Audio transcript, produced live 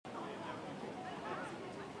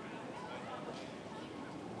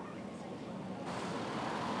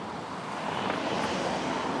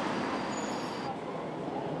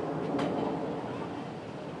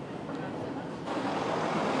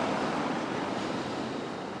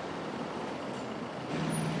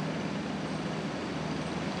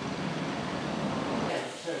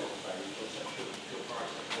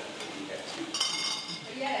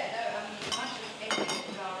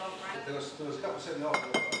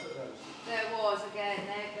There was again.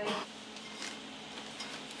 There goes.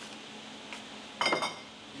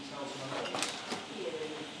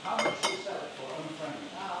 How much do you sell it for on the frame?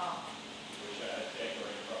 Which I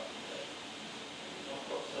decorate properly. I've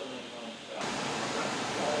got something on that.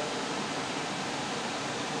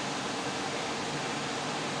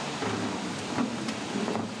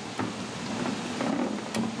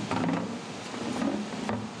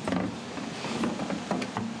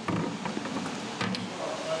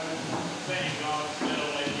 Same guard still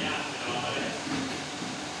in the acid, are they?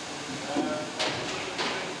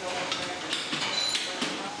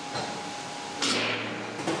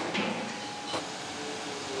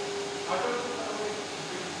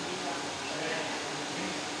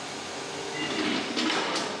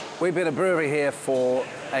 We've been a brewery here for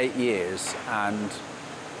 8 years, and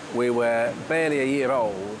we were barely a year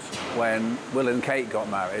old when Will and Kate got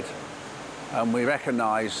married, and we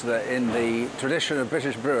recognised that in the tradition of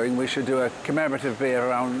British brewing we should do a commemorative beer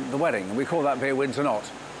around the wedding, and we call that beer Windsor Not.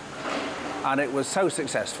 And it was so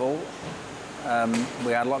successful,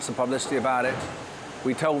 we had lots of publicity about it.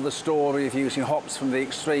 We told the story of using hops from the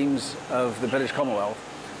extremes of the British Commonwealth,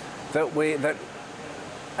 that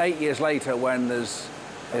 8 years later, when there's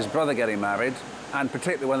his brother getting married, and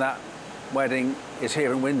particularly when that wedding is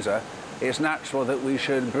here in Windsor, it's natural that we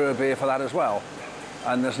should brew a beer for that as well.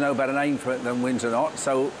 And there's no better name for it than Windsor Not,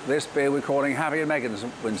 so this beer we're calling Harry and Meghan's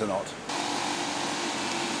Windsor Not.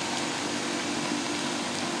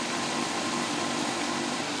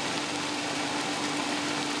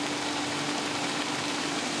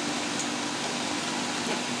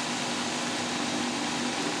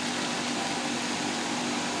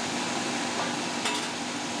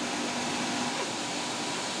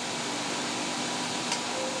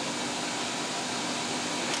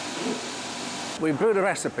 We brewed a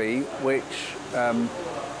recipe which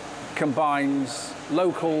combines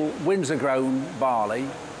local Windsor-grown barley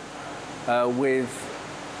with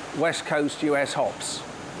West Coast US hops.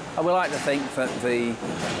 And we like to think that the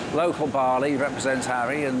local barley represents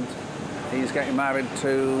Harry, and he's getting married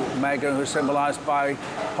to Meghan, who's symbolised by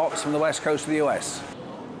hops from the West Coast of the US.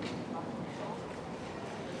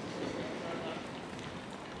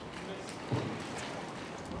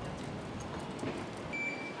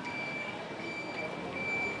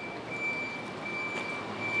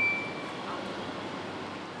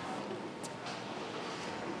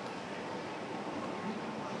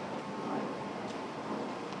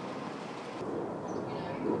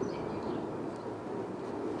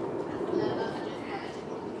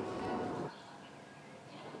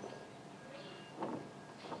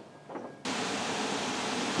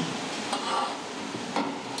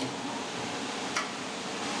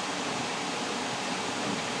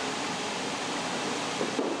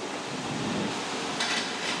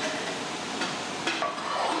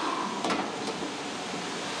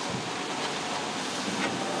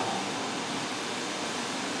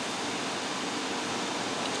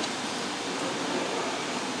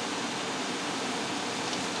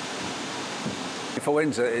 For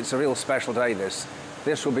Windsor, it's a real special day, this.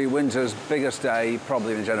 This will be Windsor's biggest day,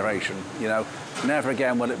 probably in a generation. You know, never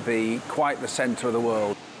again will it be quite the centre of the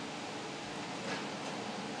world.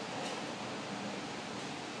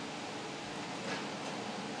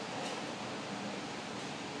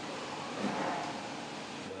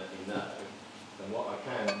 Let me know, and what I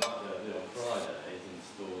might be able to do on Friday is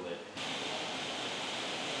install it.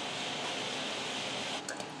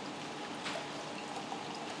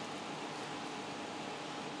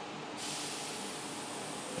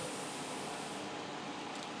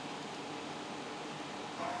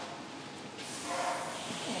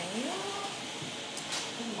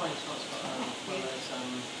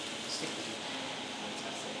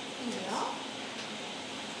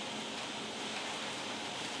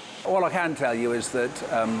 All I can tell you is that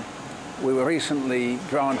we were recently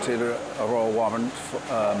granted a royal warrant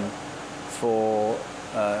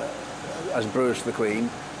as brewers for the Queen,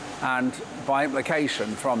 and by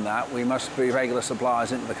implication from that we must be regular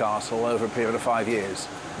suppliers into the castle over a period of 5 years.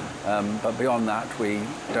 But beyond that we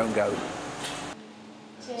don't go.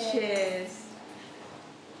 Cheers. Cheers.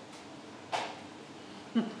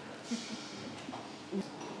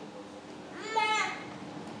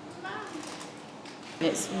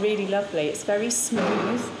 It's really lovely. It's very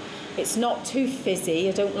smooth. It's not too fizzy.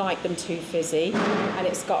 I don't like them too fizzy. And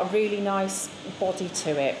it's got a really nice body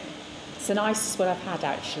to it. It's the nicest one I've had,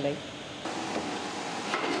 actually.